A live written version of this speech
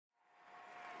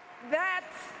that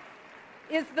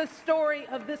is the story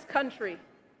of this country,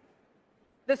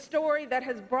 the story that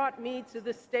has brought me to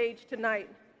this stage tonight,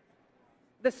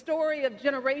 the story of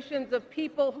generations of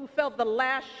people who felt the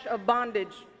lash of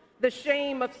bondage, the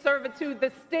shame of servitude,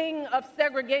 the sting of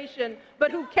segregation,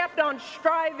 but who kept on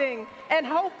striving and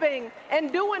hoping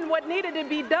and doing what needed to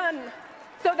be done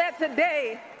so that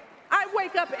today I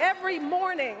wake up every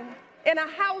morning in a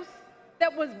house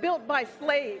that was built by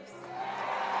slaves.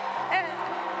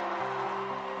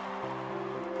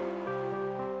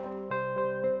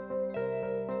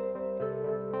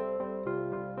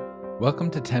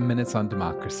 Welcome to 10 Minutes on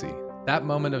Democracy. That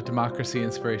moment of democracy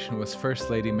inspiration was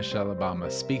First Lady Michelle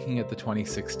Obama speaking at the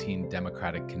 2016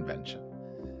 Democratic Convention.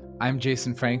 I'm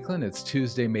Jason Franklin. It's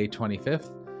Tuesday, May 25th.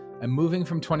 And moving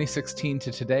from 2016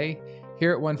 to today,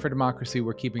 here at One for Democracy,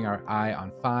 we're keeping our eye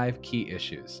on 5 key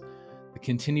issues: the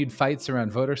continued fights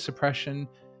around voter suppression,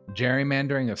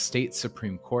 gerrymandering of state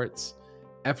Supreme Courts,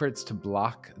 efforts to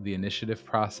block the initiative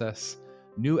process,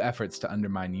 new efforts to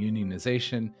undermine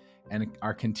unionization, and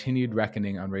our continued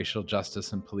reckoning on racial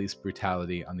justice and police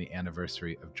brutality on the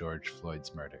anniversary of George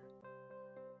Floyd's murder.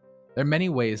 There are many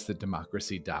ways that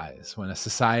democracy dies when a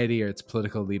society or its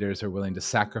political leaders are willing to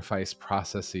sacrifice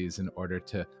processes in order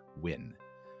to win.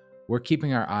 We're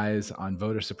keeping our eyes on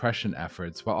voter suppression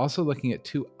efforts while also looking at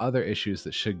 2 other issues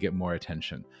that should get more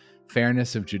attention: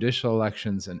 fairness of judicial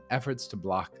elections and efforts to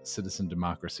block citizen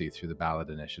democracy through the ballot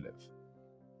initiative.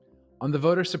 On the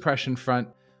voter suppression front,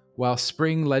 while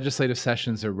spring legislative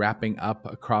sessions are wrapping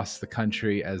up across the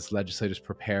country as legislators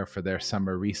prepare for their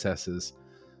summer recesses,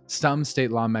 some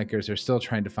state lawmakers are still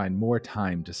trying to find more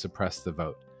time to suppress the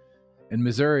vote. In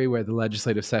Missouri, where the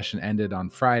legislative session ended on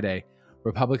Friday,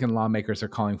 Republican lawmakers are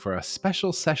calling for a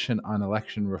special session on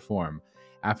election reform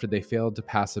after they failed to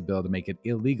pass a bill to make it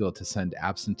illegal to send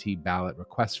absentee ballot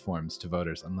request forms to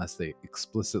voters unless they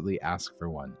explicitly ask for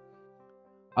one.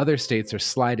 Other states are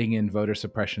sliding in voter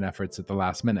suppression efforts at the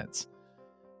last minutes.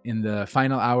 In the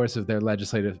final hours of their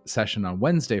legislative session on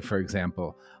Wednesday, for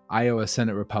example, Iowa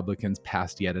Senate Republicans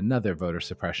passed yet another voter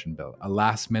suppression bill, a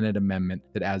last-minute amendment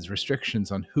that adds restrictions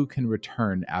on who can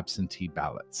return absentee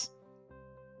ballots.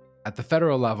 At the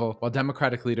federal level, while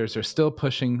Democratic leaders are still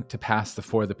pushing to pass the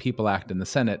For the People Act in the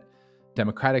Senate,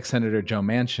 Democratic Senator Joe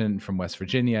Manchin from West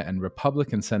Virginia and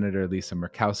Republican Senator Lisa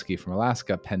Murkowski from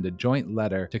Alaska penned a joint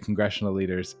letter to congressional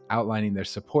leaders outlining their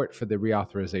support for the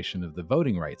reauthorization of the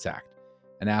Voting Rights Act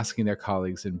and asking their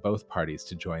colleagues in both parties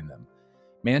to join them.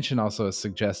 Manchin also has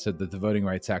suggested that the Voting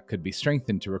Rights Act could be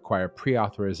strengthened to require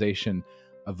pre-authorization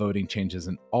of voting changes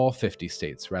in all 50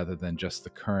 states rather than just the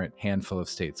current handful of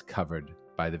states covered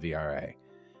by the VRA.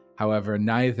 However,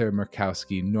 neither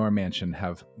Murkowski nor Manchin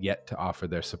have yet to offer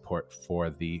their support for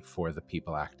the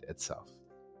People Act itself.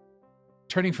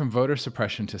 Turning from voter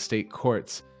suppression to state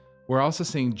courts, we're also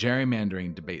seeing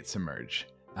gerrymandering debates emerge.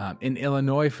 In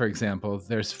Illinois, for example,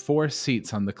 there's 4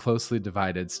 seats on the closely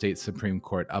divided state Supreme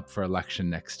Court up for election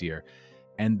next year,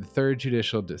 and the 3rd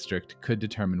Judicial District could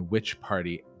determine which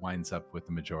party winds up with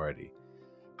the majority.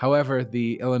 However,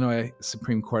 the Illinois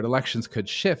Supreme Court elections could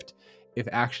shift if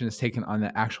action is taken on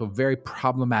the actual very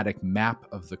problematic map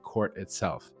of the court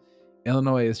itself.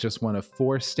 Illinois is just one of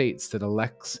 4 states that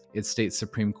elects its state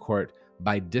Supreme Court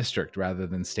by district rather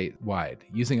than statewide,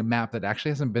 using a map that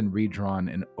actually hasn't been redrawn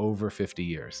in over 50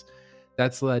 years.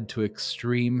 That's led to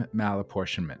extreme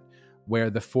malapportionment, where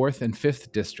the 4th and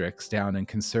 5th districts down in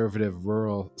conservative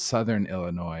rural southern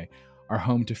Illinois are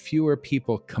home to fewer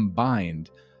people combined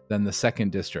than the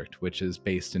 2nd district, which is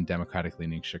based in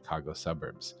Democratic-leaning Chicago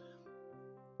suburbs.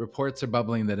 Reports are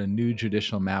bubbling that a new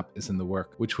judicial map is in the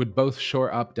work, which would both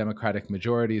shore up Democratic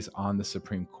majorities on the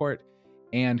Supreme Court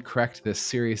and correct this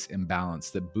serious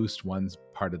imbalance that boosts one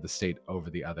part of the state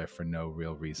over the other for no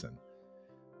real reason.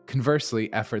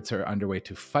 Conversely, efforts are underway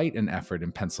to fight an effort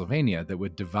in Pennsylvania that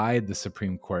would divide the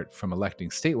Supreme Court from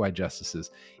electing statewide justices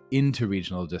into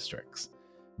regional districts.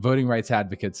 Voting rights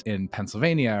advocates in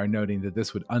Pennsylvania are noting that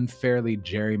this would unfairly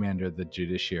gerrymander the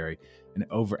judiciary and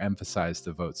overemphasize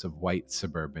the votes of white,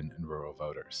 suburban, and rural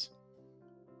voters.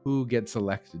 Who gets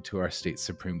elected to our state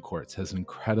Supreme Courts has an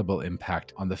incredible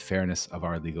impact on the fairness of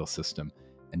our legal system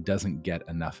and doesn't get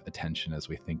enough attention as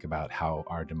we think about how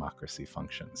our democracy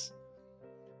functions.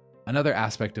 Another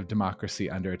aspect of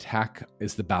democracy under attack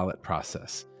is the ballot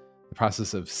process, the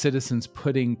process of citizens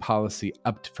putting policy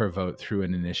up for vote through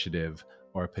an initiative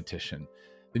or a petition.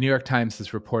 The New York Times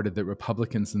has reported that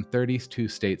Republicans in 32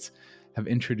 states have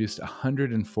introduced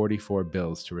 144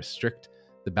 bills to restrict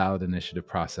the ballot initiative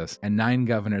process, and 9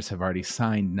 governors have already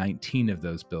signed 19 of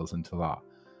those bills into law.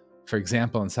 For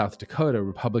example, in South Dakota,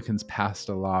 Republicans passed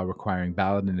a law requiring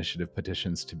ballot initiative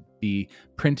petitions to be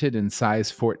printed in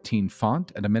size 14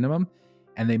 font at a minimum,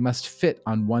 and they must fit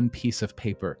on one piece of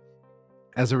paper.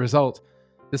 As a result,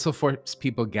 this will force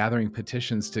people gathering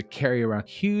petitions to carry around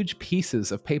huge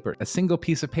pieces of paper, a single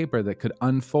piece of paper that could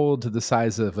unfold to the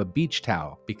size of a beach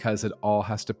towel because it all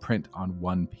has to print on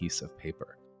one piece of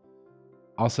paper.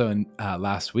 Also,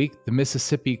 last week, the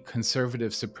Mississippi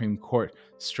Conservative Supreme Court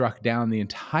struck down the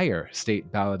entire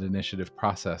state ballot initiative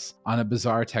process on a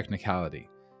bizarre technicality.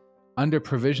 Under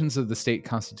provisions of the state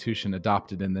constitution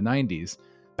adopted in the 90s,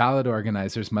 ballot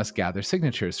organizers must gather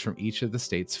signatures from each of the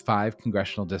state's 5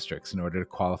 congressional districts in order to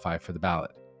qualify for the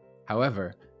ballot.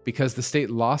 However, because the state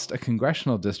lost a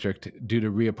congressional district due to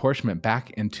reapportionment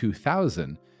back in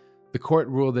 2000, the court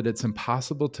ruled that it's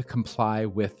impossible to comply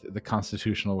with the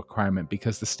constitutional requirement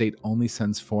because the state only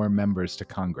sends 4 members to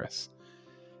Congress.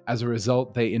 As a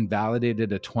result, they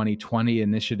invalidated a 2020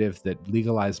 initiative that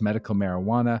legalized medical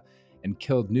marijuana and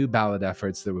killed new ballot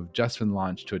efforts that have just been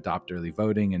launched to adopt early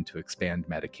voting and to expand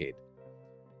Medicaid.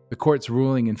 The court's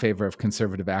ruling in favor of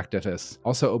conservative activists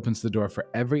also opens the door for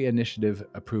every initiative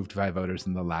approved by voters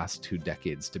in the last 2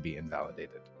 decades to be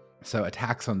invalidated. So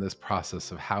attacks on this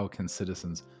process of how can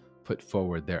citizens put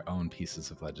forward their own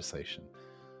pieces of legislation.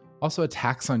 Also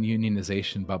attacks on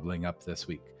unionization bubbling up this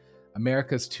week.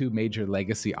 America's 2 major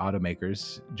legacy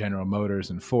automakers, General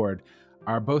Motors and Ford,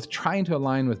 are both trying to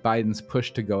align with Biden's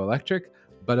push to go electric,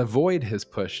 but avoid his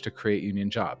push to create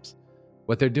union jobs.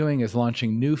 What they're doing is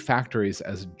launching new factories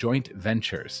as joint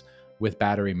ventures with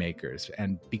battery makers.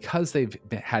 And because they've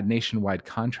had nationwide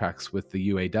contracts with the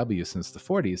UAW since the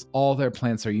 40s, all their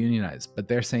plants are unionized. But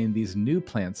they're saying these new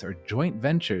plants are joint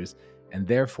ventures and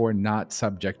therefore not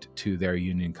subject to their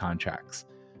union contracts.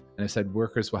 And I said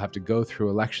workers will have to go through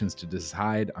elections to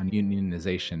decide on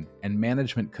unionization, and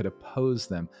management could oppose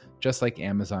them, just like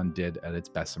Amazon did at its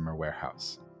Bessemer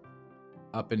warehouse.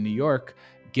 Up in New York,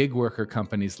 gig worker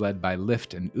companies led by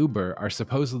Lyft and Uber are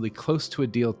supposedly close to a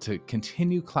deal to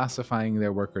continue classifying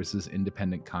their workers as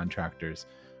independent contractors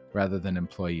rather than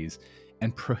employees,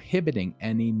 and prohibiting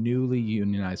any newly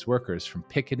unionized workers from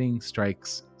picketing,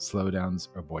 strikes, slowdowns,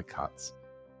 or boycotts.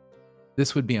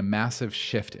 This would be a massive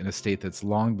shift in a state that's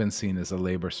long been seen as a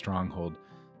labor stronghold.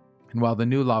 And while the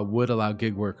new law would allow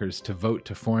gig workers to vote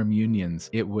to form unions,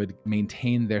 it would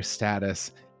maintain their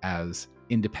status as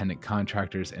independent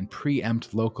contractors and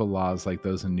preempt local laws like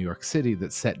those in New York City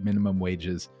that set minimum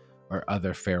wages or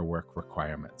other fair work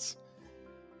requirements.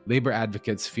 Labor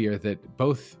advocates fear that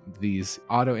both these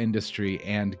auto industry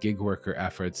and gig worker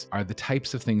efforts are the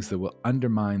types of things that will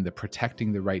undermine the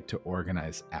Protecting the Right to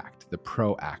Organize Act, the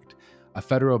PRO Act, a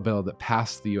federal bill that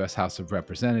passed the U.S. House of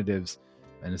Representatives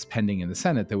and is pending in the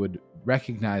Senate that would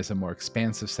recognize a more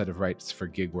expansive set of rights for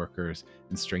gig workers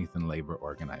and strengthen labor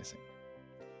organizing.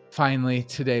 Finally,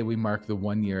 today we mark the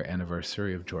 1-year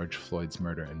anniversary of George Floyd's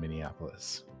murder in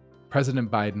Minneapolis. President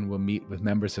Biden will meet with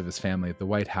members of his family at the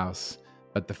White House,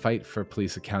 but the fight for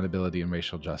police accountability and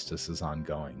racial justice is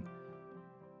ongoing.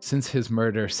 Since his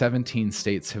murder, 17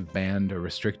 states have banned or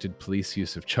restricted police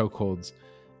use of chokeholds,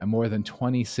 and more than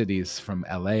 20 cities from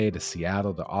LA to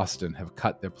Seattle to Austin have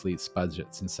cut their police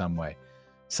budgets in some way,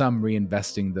 some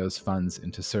reinvesting those funds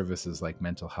into services like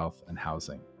mental health and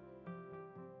housing.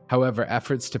 However,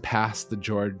 efforts to pass the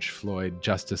George Floyd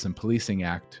Justice and Policing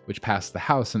Act, which passed the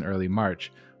House in early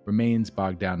March, remains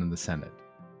bogged down in the Senate.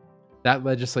 That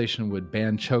legislation would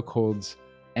ban chokeholds,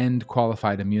 end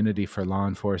qualified immunity for law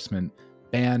enforcement,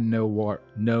 ban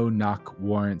no-knock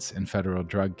warrants in federal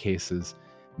drug cases,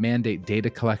 mandate data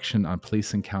collection on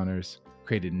police encounters,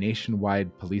 create a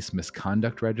nationwide police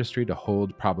misconduct registry to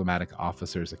hold problematic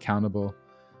officers accountable,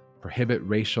 prohibit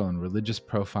racial and religious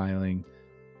profiling,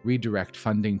 redirect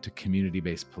funding to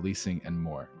community-based policing, and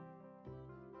more.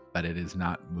 But it is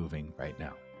not moving right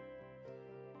now.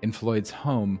 In Floyd's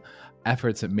home,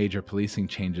 efforts at major policing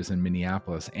changes in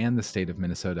Minneapolis and the state of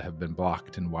Minnesota have been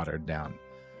blocked and watered down.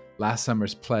 Last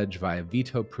summer's pledge by a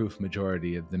veto-proof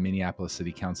majority of the Minneapolis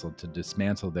City Council to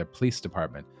dismantle their police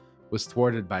department was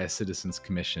thwarted by a citizens'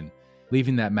 commission,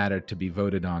 leaving that matter to be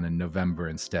voted on in November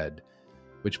instead,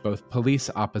 which both police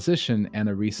opposition and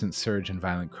a recent surge in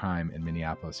violent crime in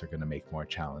Minneapolis are going to make more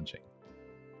challenging.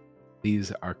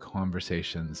 These are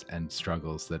conversations and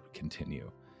struggles that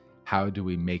continue. How do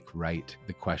we make right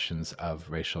the questions of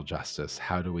racial justice?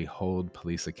 How do we hold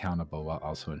police accountable while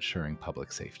also ensuring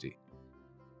public safety?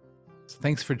 So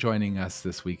thanks for joining us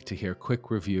this week to hear a quick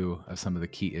review of some of the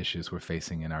key issues we're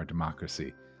facing in our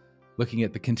democracy, looking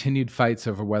at the continued fights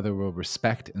over whether we'll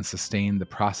respect and sustain the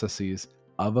processes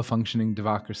of a functioning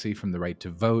democracy, from the right to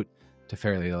vote, to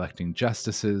fairly electing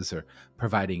justices or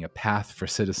providing a path for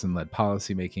citizen-led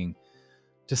policymaking,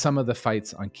 to some of the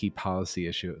fights on key policy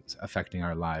issues affecting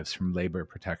our lives, from labor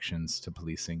protections to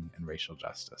policing and racial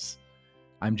justice.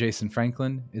 I'm Jason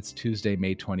Franklin. It's Tuesday,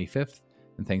 May 25th,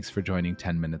 and thanks for joining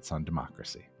 10 Minutes on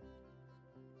Democracy.